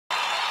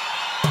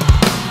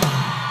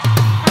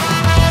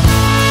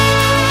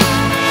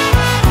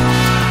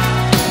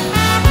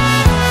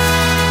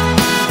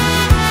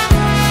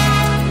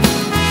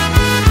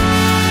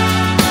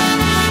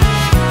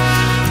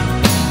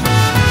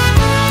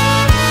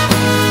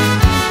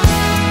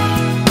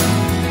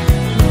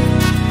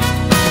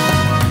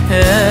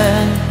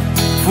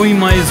fui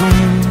mais um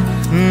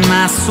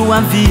na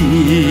sua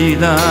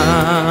vida.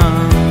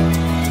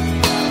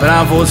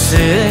 Pra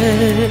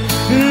você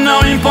não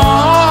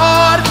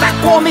importa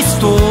como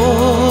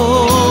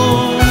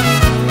estou,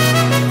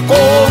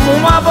 como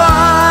uma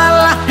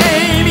bala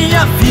em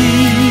minha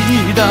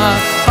vida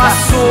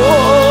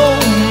passou,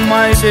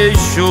 mas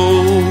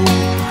deixou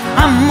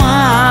a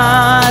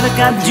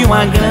marca de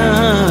uma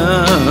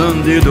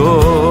grande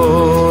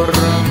dor.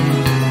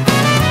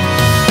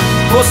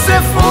 Você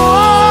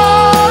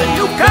foi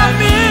o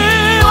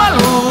caminho, a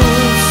luz,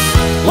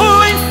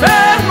 o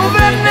inferno, o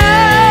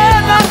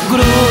veneno, a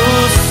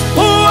cruz,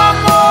 o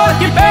amor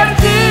que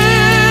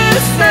perdi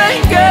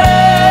sem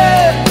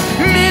querer,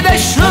 me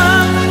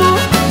deixando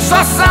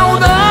só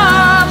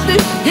saudade,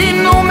 e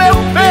no meu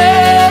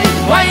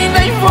peito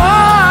ainda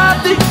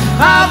invade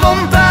a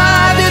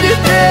vontade de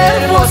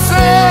ter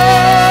você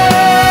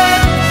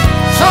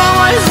só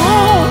mais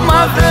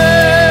uma vez.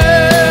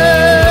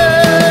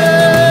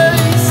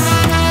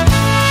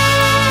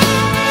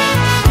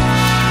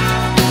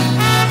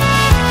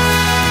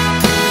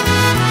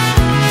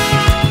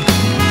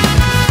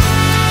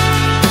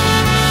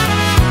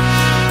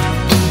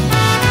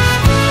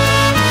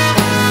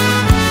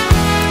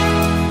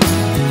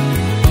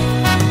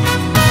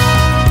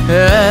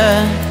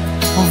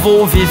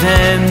 Vou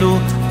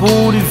vivendo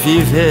por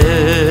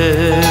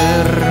viver.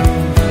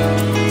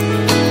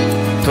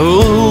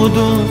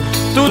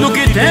 Tudo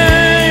que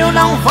tenho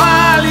não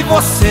vale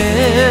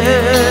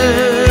você.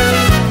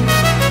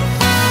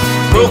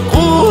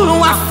 Procuro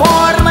uma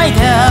forma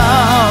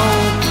ideal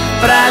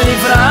pra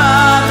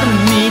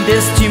livrar-me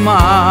deste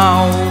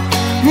mal,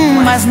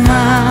 mas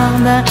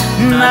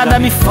nada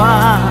me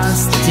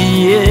faz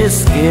te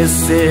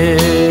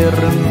esquecer.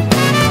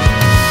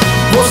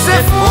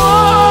 Você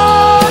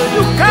foi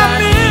o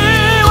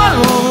caminho, a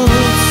luz,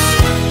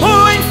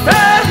 o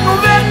inferno, o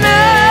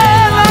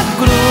veneno, a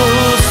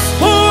cruz,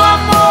 o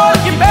amor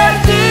que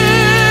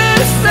perdi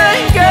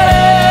sem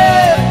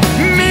querer,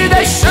 me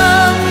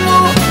deixando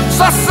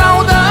só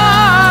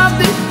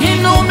saudade, e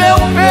no meu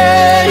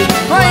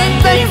peito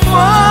ainda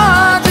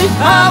invade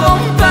a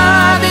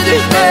vontade de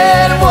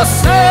ter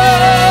você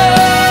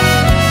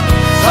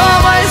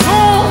só mais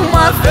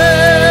uma vez.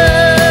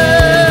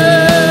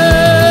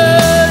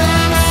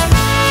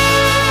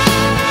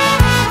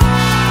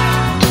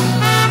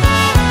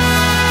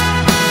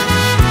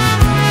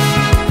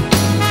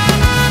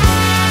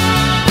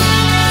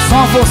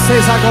 Só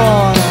vocês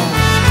agora,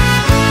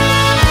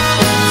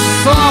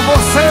 só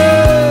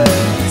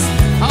vocês.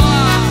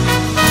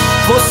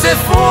 Você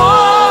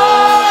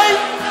foi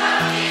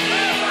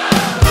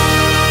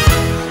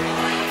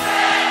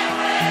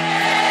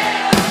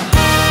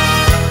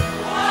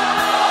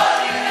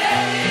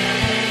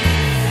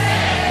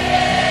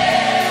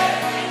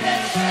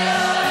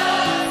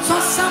só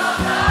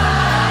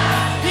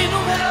saudade, e no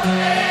meu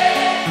peito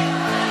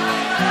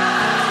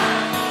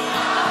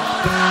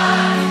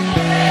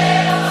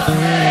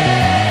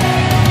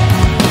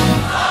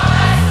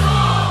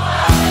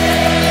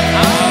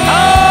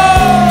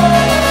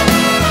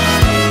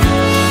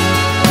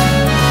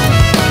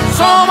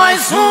só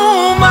mais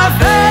uma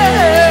vez.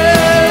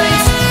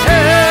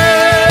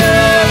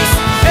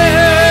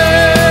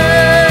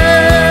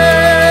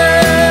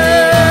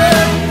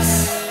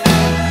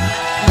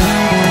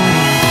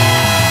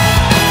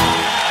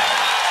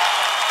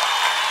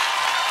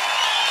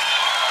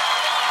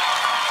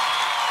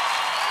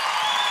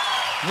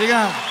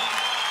 Obrigado.